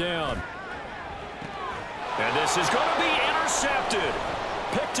first down. And this is going to be intercepted.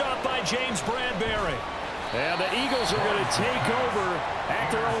 Picked up by James Bradbury. And the Eagles are going to take over at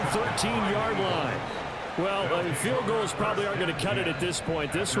their own 13-yard line. Well, field goals probably aren't going to cut it at this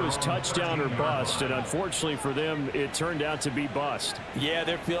point. This was touchdown or bust, and unfortunately for them, it turned out to be bust. Yeah,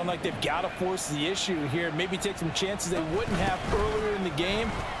 they're feeling like they've got to force the issue here. Maybe take some chances they wouldn't have earlier in the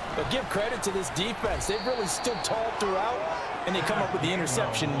game. But give credit to this defense. They've really stood tall throughout, and they come up with the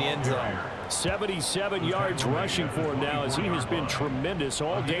interception in the end zone. 77 yards rushing for him now as he has been tremendous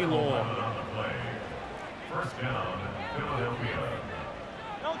all day long. First down, Philadelphia.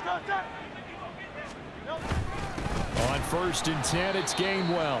 On 1st and 10, it's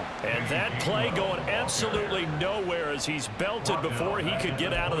Gainwell. And that play going absolutely nowhere as he's belted before he could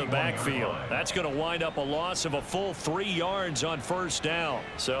get out of the backfield. That's going to wind up a loss of a full 3 yards on 1st down.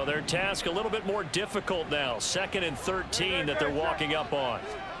 So their task a little bit more difficult now. 2nd and 13 that they're walking up on.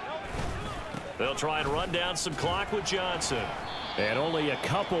 They'll try and run down some clock with Johnson. And only a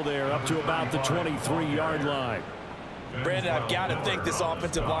couple there up to about the 23-yard line. Brandon, I've got to think this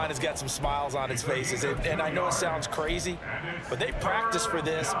offensive line has got some smiles on its faces. And I know it sounds crazy, but they practiced for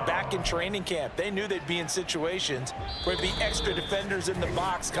this back in training camp. They knew they'd be in situations where there'd be extra defenders in the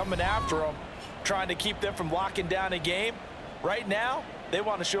box coming after them, trying to keep them from locking down a game. Right now, they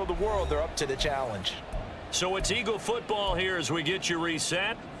want to show the world they're up to the challenge. So it's Eagle football here as we get you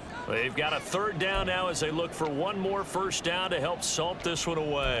reset. They've got a 3rd down now as they look for one more 1st down to help salt this one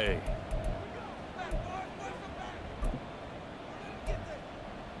away.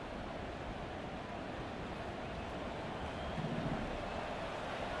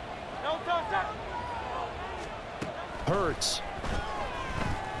 Hurts.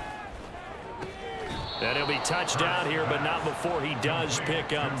 And he'll be touched down here, but not before he does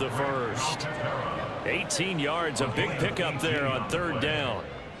pick up the first. 18 yards, a big pickup there on 3rd down.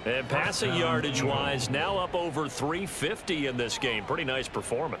 And passing yardage-wise, now up over 350 in this game. Pretty nice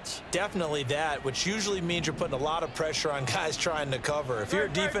performance. Definitely that, which usually means you're putting a lot of pressure on guys trying to cover. If you're a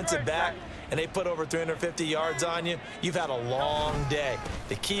defensive back and they put over 350 yards on you, you've had a long day.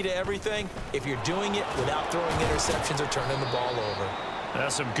 The key to everything, if you're doing it without throwing interceptions or turning the ball over.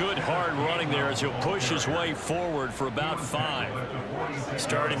 That's some good hard running there as he'll push his way forward for about 5.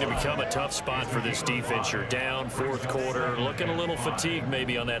 Starting to become a tough spot for this defense. You're down 4th quarter, looking a little fatigued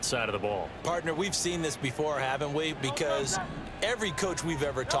maybe on that side of the ball. Partner, we've seen this before, haven't we? Because every coach we've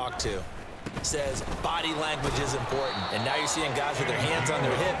ever talked to says body language is important. And now you're seeing guys with their hands on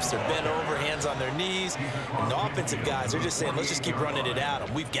their hips, they're bent over, hands on their knees. And the offensive guys, they're just saying, let's just keep running it at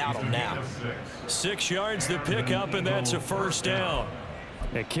them. We've got them now. 6 yards to pick up, and that's a 1st down.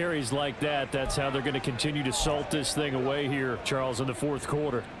 At carries like that, that's how they're going to continue to salt this thing away here, Charles, in the 4th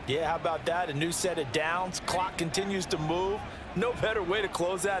quarter. Yeah, how about that? A new set of downs. Clock continues to move. No better way to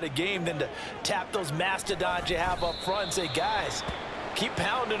close out a game than to tap those mastodons you have up front and say, guys, keep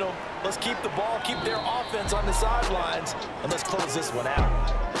pounding them. Let's keep the ball, keep their offense on the sidelines, and let's close this one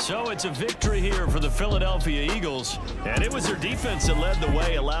out. So it's a victory here for the Philadelphia Eagles, and it was their defense that led the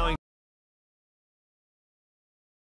way, allowing